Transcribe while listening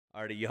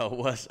Alrighty, yo,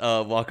 what's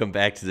up? Welcome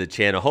back to the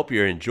channel. Hope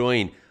you're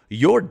enjoying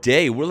your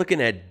day. We're looking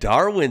at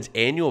Darwin's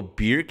annual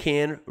beer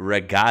can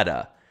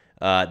regatta.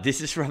 This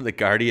is from The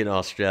Guardian,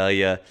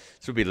 Australia.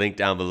 This will be linked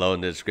down below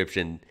in the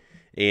description.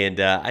 And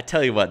I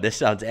tell you what, this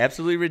sounds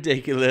absolutely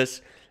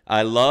ridiculous.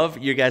 I love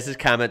your guys'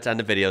 comments on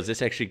the videos.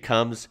 This actually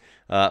comes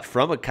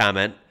from a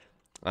comment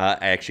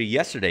actually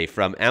yesterday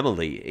from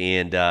Emily.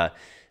 And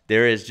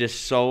there is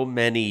just so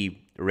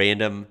many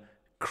random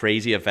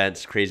crazy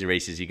events, crazy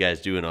races you guys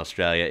do in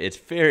Australia. It's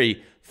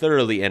very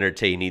thoroughly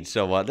entertaining.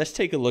 So let's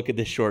take a look at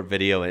this short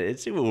video and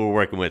see what we're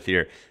working with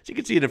here. As you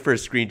can see in the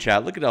first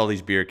screenshot, look at all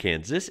these beer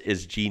cans. This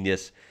is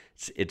genius.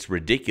 It's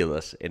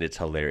ridiculous and it's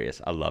hilarious.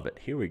 I love it.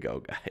 Here we go,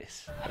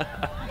 guys.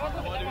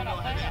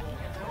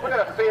 We've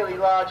got a fairly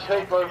large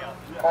heap of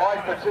I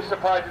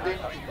participated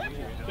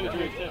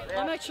in.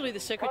 I'm actually the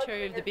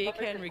secretary of the Beer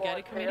Can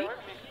Regatta Committee,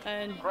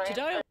 and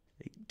today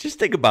Just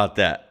think about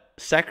that.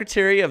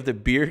 Secretary of the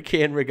Beer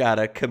Can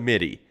Regatta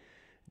Committee.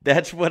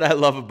 That's what I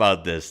love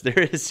about this. There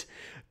is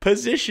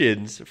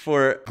positions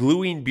for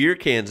gluing beer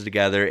cans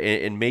together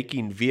and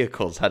making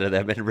vehicles out of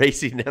them and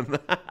racing them.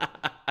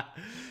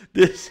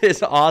 This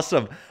is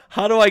awesome.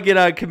 How do I get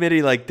on a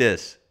committee like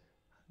this?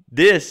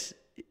 This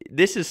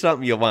is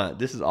something you want.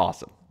 This is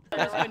awesome.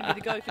 I was going to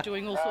be the gopher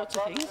doing all sorts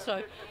of things.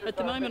 So at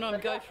the moment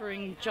I'm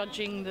gophering,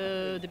 judging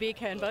the beer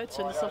can boats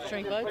and the soft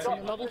drink boats and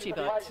the novelty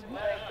boats.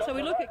 So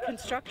we look at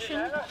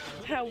construction,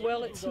 how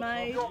well it's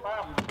made,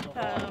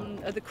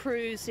 are the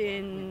crews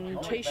in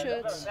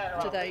t-shirts,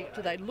 do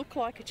they look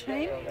like a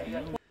team?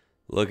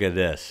 Look at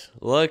this.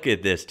 Look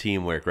at this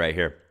teamwork right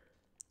here.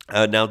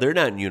 Now they're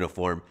not in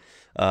uniform.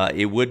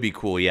 It would be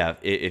cool, yeah,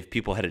 if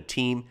people had a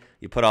team,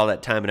 you put all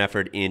that time and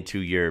effort into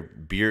your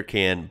beer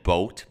can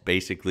boat,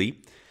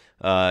 basically.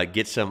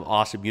 Get some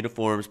awesome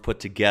uniforms put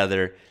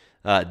together.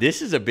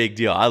 This is a big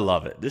deal. I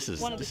love it. This is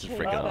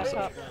freaking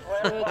awesome.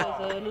 There's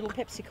a little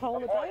Pepsi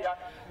Cola boat.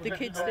 The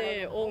kids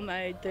there all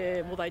made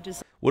their, well, they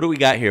just. What do we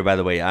got here, by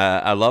the way?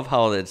 I love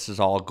how this is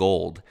all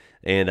gold.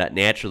 And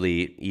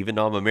naturally, even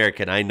though I'm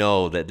American, I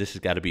know that this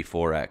has got to be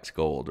 4X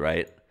gold,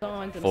 right?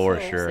 For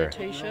sure. Their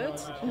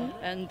t-shirts,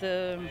 and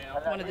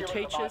one of the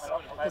teachers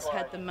has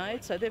had them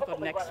made, so they've got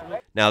an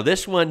excellent. Now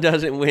this one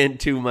doesn't win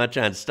too much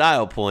on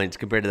style points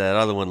compared to that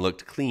other one.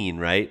 Looked clean,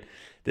 right?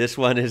 This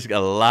one is a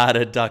lot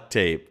of duct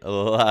tape,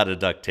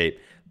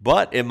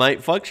 but it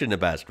might function the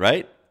best,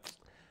 right?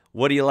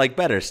 What do you like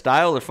better,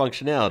 style or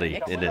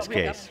functionality in this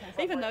case?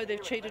 Even though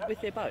they've cheated with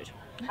their boat,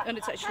 and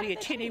it's actually a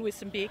tinny with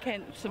some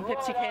some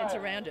Pepsi cans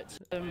around it.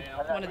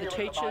 One of the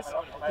teachers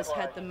has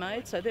had them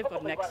made, so they've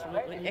got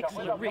an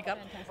excellent rig up.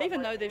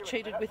 Even though they've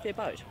cheated with their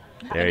boat.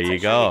 There you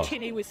go. A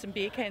tinny with some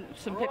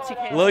Pepsi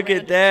cans. Look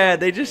at that!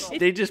 They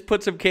just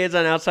put some cans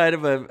on outside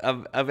of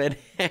an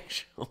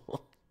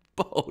actual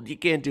boat. You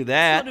can't do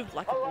that. Sort of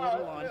like a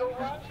borderline.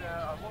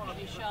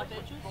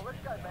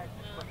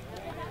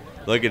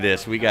 Look at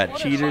this. We got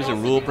cheaters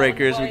and rule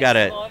breakers. We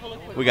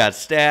got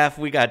staff.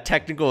 We got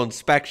technical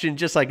inspection,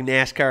 just like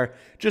NASCAR,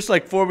 just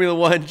like Formula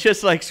One,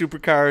 just like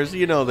supercars.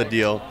 You know the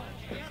deal.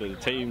 So the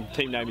team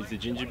name is the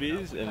Ginger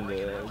Beers and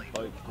the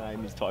boat's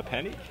name is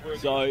Titanic.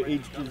 So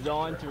it's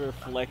designed to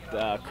reflect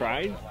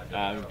Crane,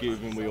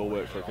 given we all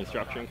work for a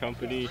construction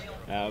company.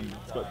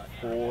 It's got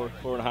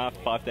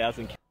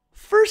 5,000.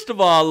 First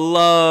of all,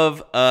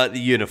 love the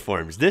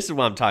uniforms. This is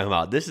what I'm talking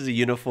about. This is a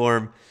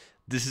uniform.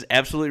 This is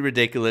absolutely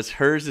ridiculous.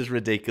 Hers is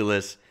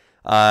ridiculous.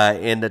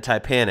 And the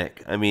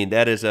Titanic. I mean,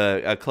 that is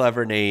a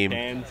clever name.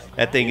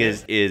 That thing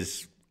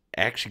is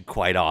actually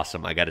quite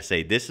awesome, I got to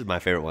say. This is my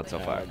favorite one so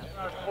far. And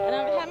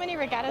how many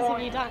regattas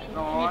have you done?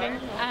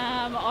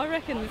 I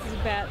reckon this is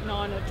about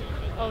 9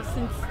 or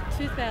since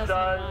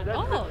 2009.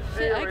 Oh,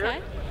 shit, okay.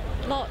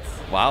 Lots.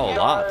 Wow,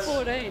 lots.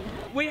 14.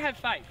 We have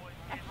faith.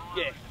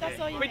 Yeah. That's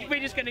all you need. We're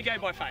just going to go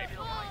by faith.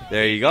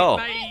 There you go.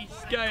 We may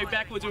go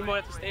backwards, we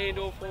might have to stand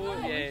or forward.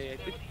 Yeah.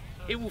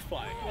 It will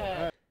flow.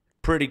 Yeah.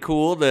 Pretty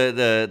cool.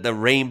 The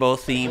rainbow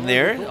theme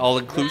there, all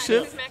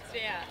inclusive.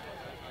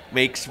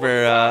 Makes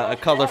for a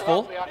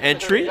colorful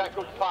entry.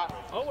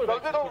 Oh, we're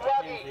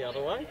the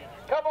other way.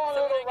 Come on,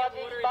 little rugby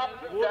bum.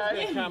 Water's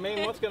going to come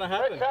in. What's going to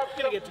happen? It's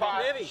going to get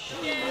top heavy.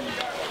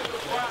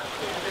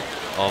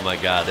 Oh my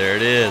God, there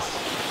it is.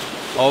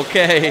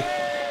 Okay.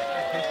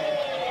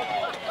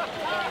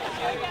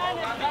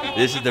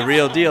 This is the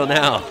real deal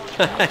now.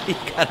 You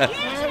gotta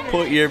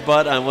put your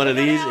butt on one of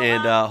these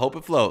and hope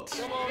it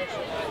floats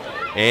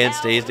and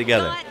stays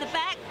together. At the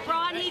back,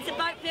 Brian, he's a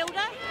boat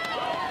builder.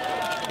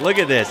 Look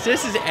at this.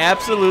 This is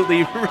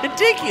absolutely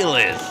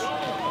ridiculous.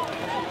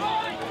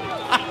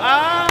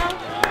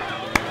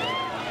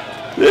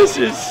 This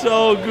is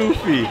so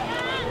goofy.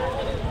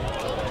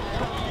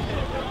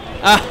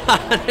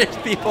 There's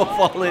people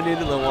falling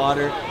into the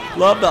water.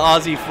 Love the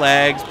Aussie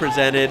flags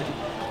presented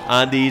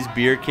on these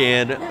beer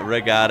can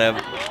regatta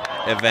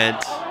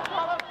events.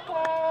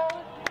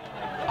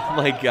 Oh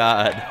my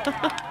God.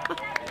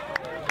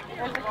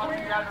 There's a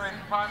quick gather in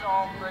front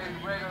of the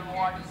red and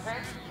white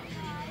tent.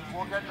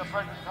 We'll get the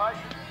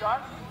presentation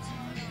done.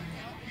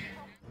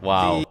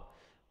 Wow.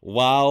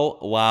 Wow,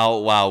 wow,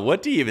 wow.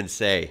 What do you even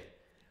say?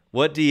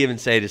 What do you even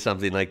say to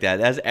something like that?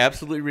 That's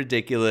absolutely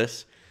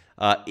ridiculous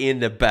in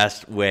the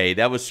best way.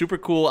 That was super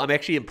cool. I'm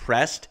actually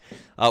impressed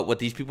what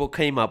these people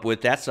came up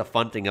with. That's the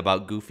fun thing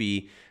about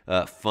goofy,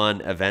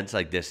 fun events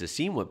like this, is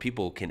seeing what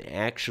people can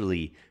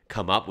actually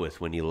come up with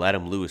when you let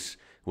them loose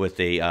with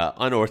a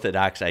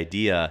unorthodox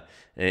idea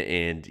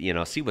and you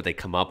know, see what they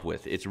come up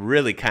with. It's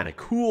really kind of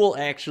cool,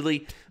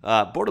 actually.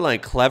 Borderline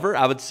clever,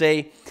 I would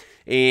say.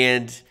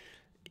 And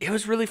it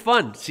was really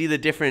fun. See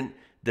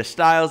the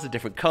styles, the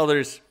different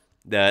colors.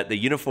 The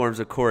uniforms,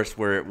 of course,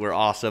 were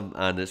awesome,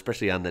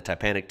 especially on the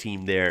Titanic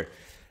team there.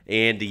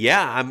 And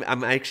yeah,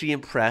 I'm actually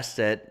impressed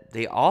that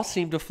they all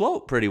seem to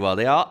float pretty well.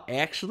 They all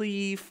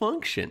actually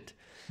functioned.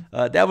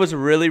 That was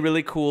really,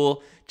 really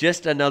cool.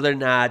 Just another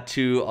nod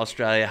to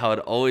Australia, how it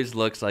always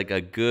looks like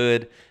a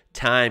good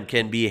time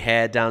can be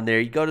had down there.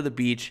 You go to the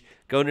beach,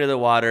 go near the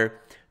water,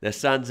 the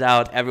sun's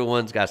out,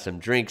 everyone's got some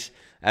drinks,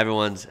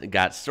 everyone's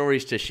got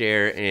stories to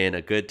share, and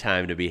a good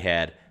time to be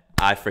had.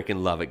 I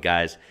freaking love it,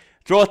 guys.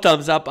 Throw a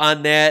thumbs up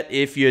on that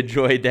if you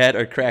enjoyed that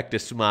or cracked a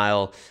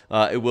smile.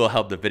 It will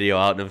help the video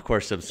out. And, of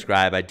course,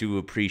 subscribe. I do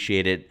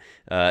appreciate it.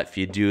 If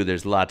you do,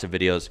 there's lots of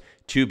videos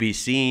to be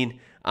seen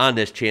on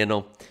this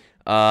channel.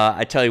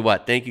 I tell you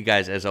what, thank you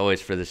guys, as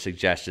always, for the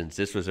suggestions.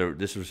 This was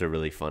a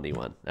really funny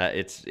one.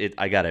 I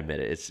got to admit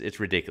it. It's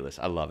ridiculous.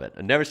 I love it.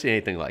 I've never seen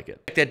anything like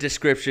it. Check that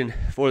description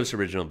for this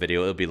original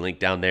video. It'll be linked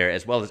down there,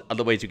 as well as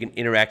other ways you can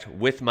interact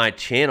with my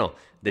channel.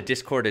 The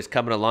Discord is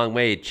coming a long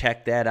way.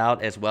 Check that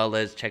out, as well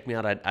as check me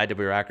out at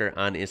IWrocker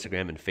on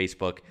Instagram and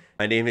Facebook.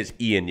 My name is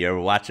Ian. You're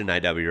watching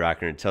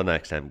IWrocker. Until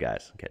next time,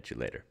 guys. Catch you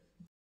later.